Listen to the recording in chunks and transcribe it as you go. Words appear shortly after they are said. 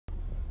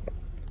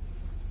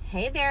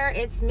Hey there,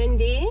 it's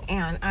Mindy,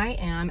 and I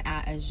am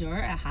at Azure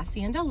at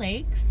Hacienda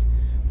Lakes.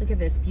 Look at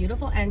this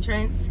beautiful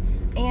entrance,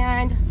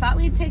 and thought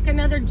we'd take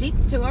another Jeep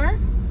tour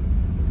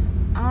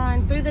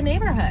on through the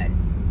neighborhood.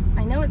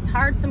 I know it's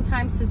hard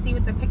sometimes to see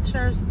with the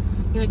pictures,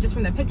 just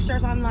from the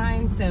pictures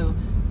online, so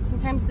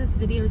sometimes this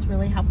video is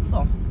really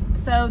helpful.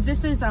 So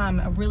this is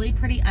a really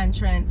pretty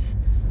entrance.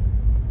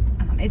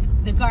 It's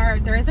the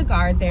guard. There is a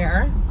guard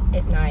there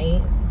at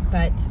night,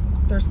 but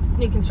there's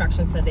new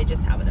construction, so they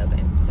just have it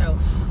open. So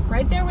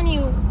right there, when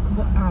you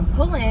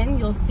pull in,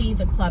 you'll see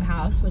the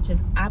clubhouse, which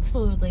is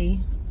absolutely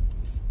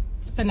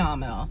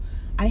phenomenal.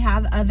 I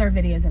have other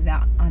videos of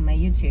that on my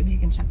YouTube. You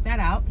can check that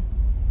out.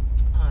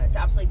 It's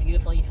absolutely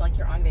beautiful. You feel like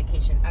you're on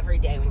vacation every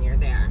day when you're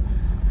there.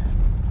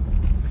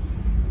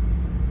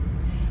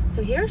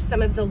 So here's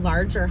some of the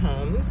larger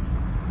homes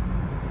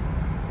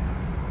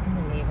in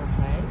the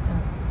neighborhood.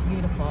 They're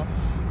beautiful.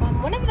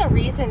 One of the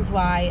reasons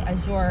why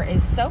Azure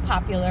is so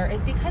popular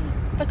is because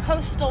the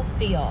coastal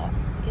feel.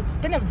 It's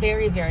been a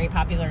very, very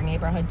popular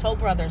neighborhood. Toll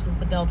Brothers is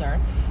the builder,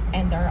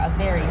 and they're a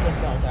very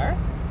good builder.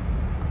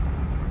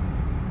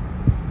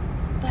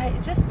 But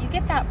you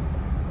get that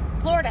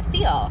Florida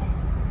feel,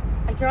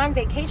 like you're on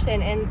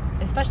vacation, and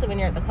especially when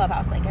you're at the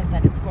clubhouse, like I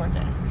said, it's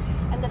gorgeous.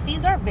 And the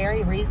fees are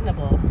very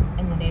reasonable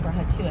in the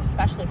neighborhood too,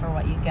 especially for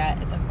what you get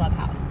at the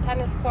clubhouse.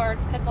 Tennis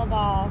courts,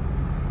 pickleball,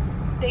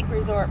 big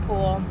resort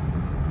pool,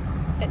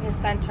 fitness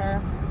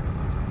center.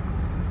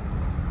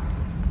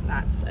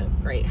 That's a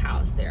great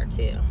house there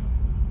too.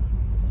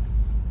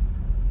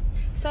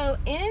 So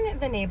in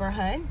the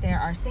neighborhood, there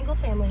are single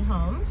family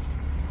homes,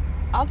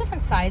 all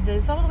different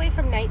sizes, all the way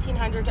from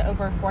 1,900 to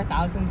over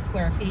 4,000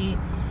 square feet.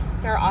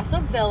 There are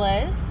also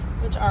villas,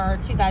 which are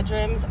 2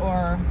 bedrooms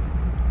or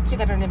 2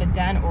 bedroom and a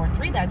den, or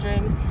 3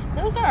 bedrooms.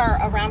 Those are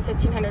around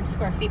 1,500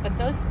 square feet, but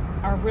those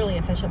are really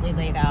efficiently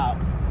laid out.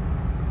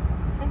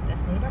 Isn't this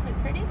neighborhood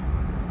pretty?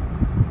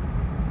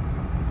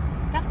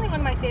 Definitely one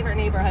of my favorite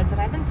neighborhoods,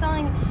 and I've been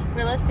selling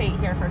real estate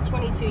here for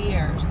 22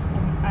 years.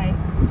 And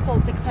I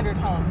sold 600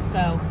 homes,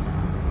 so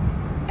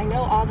I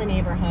know all the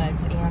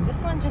neighborhoods, and this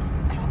one just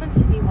happens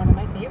to be one of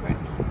my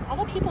favorites. All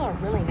the people are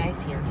really nice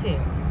here too.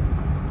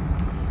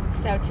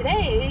 So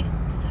today's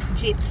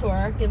Jeep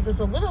tour gives us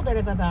a little bit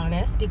of a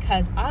bonus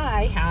because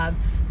I have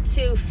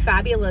 2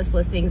 fabulous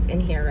listings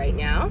in here right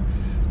now.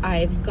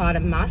 I've got a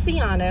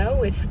Marciano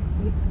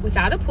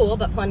without a pool,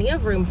 but plenty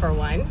of room for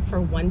one for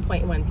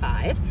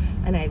 1.15.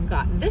 And I've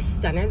got this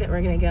stunner that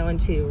we're gonna go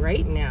into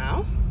right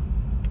now.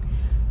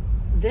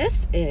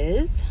 This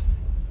is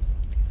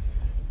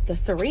the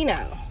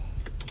Sereno.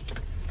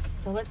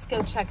 So let's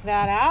go check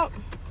that out.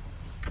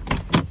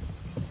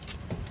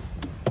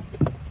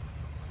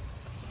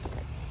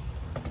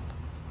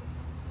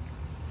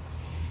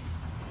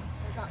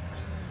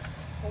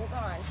 Hold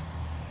on,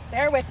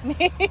 bear with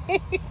me.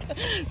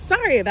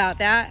 Sorry about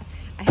that.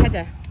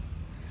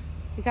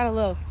 We got a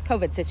little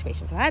COVID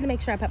situation, so I had to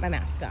make sure I put my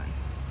mask on.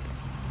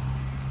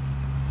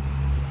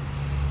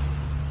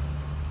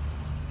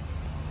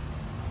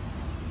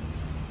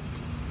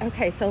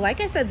 Okay, so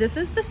like I said, this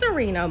is the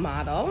Sereno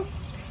model,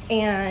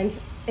 and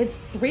it's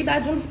 3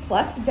 bedrooms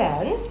plus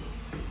den,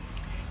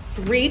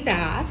 3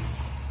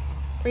 baths,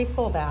 3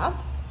 full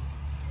baths.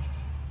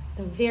 It's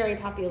a very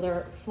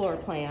popular floor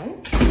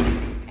plan.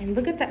 And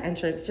look at the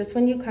entrance, just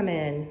when you come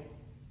in,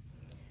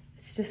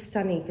 it's just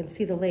stunning. You can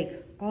see the lake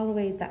all the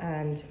way at the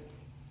end.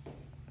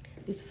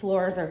 These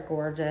floors are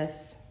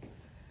gorgeous.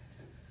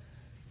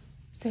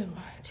 So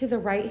to the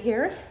right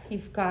here,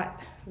 you've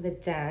got the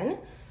den,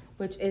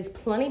 which is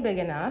plenty big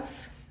enough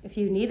if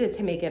you needed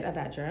to make it a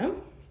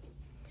bedroom.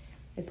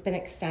 It's been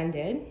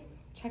extended.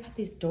 Check out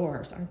these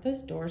doors. Aren't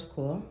those doors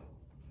cool?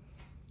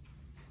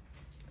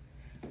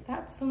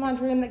 That's the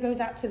laundry room that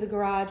goes out to the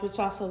garage, which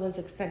also was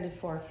extended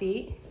 4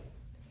 feet.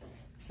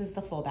 This is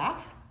the full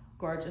bath.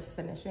 Gorgeous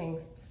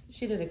finishings.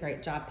 She did a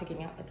great job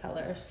picking out the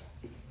colors.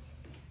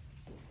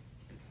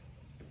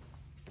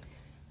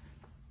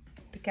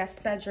 The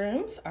guest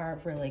bedrooms are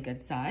really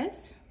good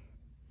size.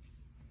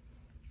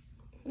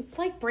 It's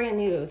like brand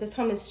new. This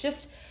home is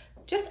just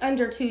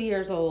under 2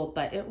 years old,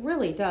 but it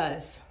really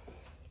does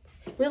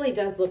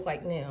look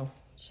like new.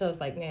 Shows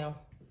like new.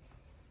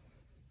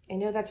 I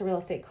know that's a real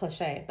estate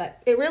cliche,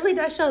 but it really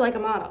does show like a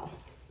model.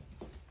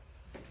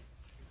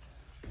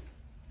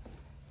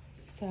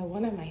 So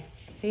one of my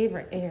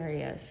favorite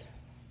areas.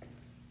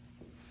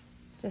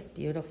 Just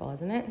beautiful,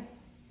 isn't it?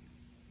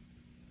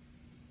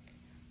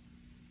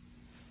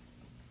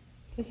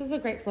 This is a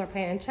great floor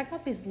plan, and check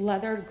out these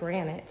leather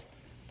granite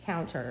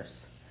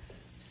counters.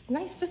 Just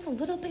nice, just a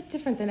little bit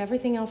different than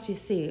everything else you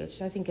see,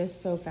 which I think is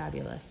so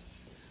fabulous.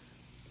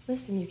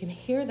 Listen, you can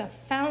hear the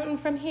fountain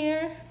from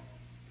here.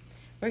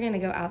 We're gonna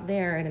go out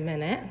there in a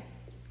minute.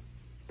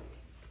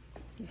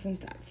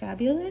 Isn't that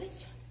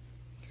fabulous?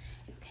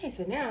 Okay,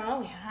 so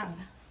now we have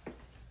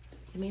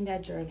the main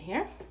bedroom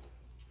here.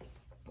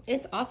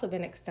 It's also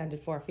been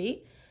extended 4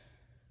 feet,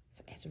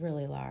 so it's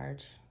really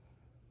large.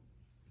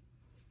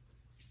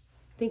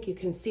 I think you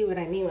can see what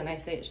I mean when I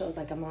say it shows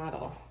like a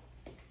model.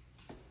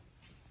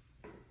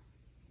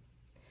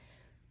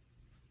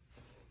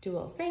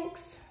 dual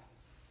sinks.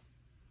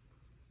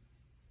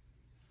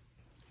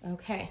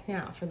 Okay,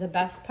 now for the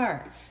best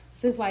part.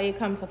 This is why you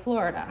come to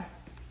Florida.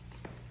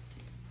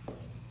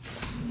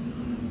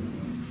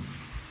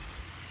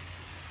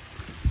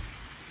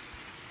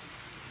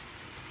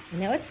 I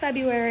know it's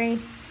February,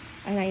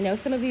 and I know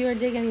some of you are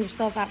digging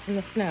yourself out from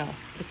the snow,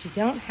 but you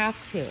don't have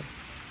to.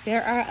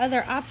 There are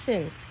other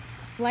options.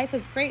 Life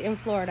is great in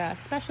Florida,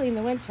 especially in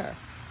the winter.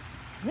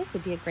 And this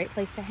would be a great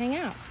place to hang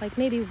out, like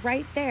maybe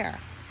right there.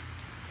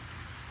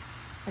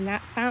 And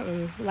that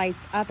fountain lights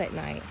up at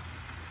night.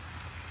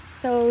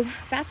 So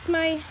that's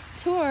my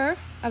tour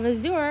of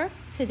Azure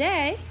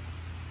today.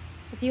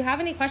 If you have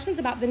any questions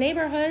about the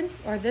neighborhood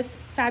or this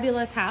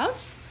fabulous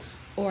house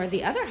or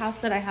the other house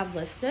that I have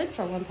listed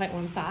for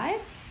 1.15,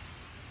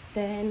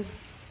 then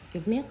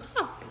give me a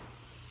call.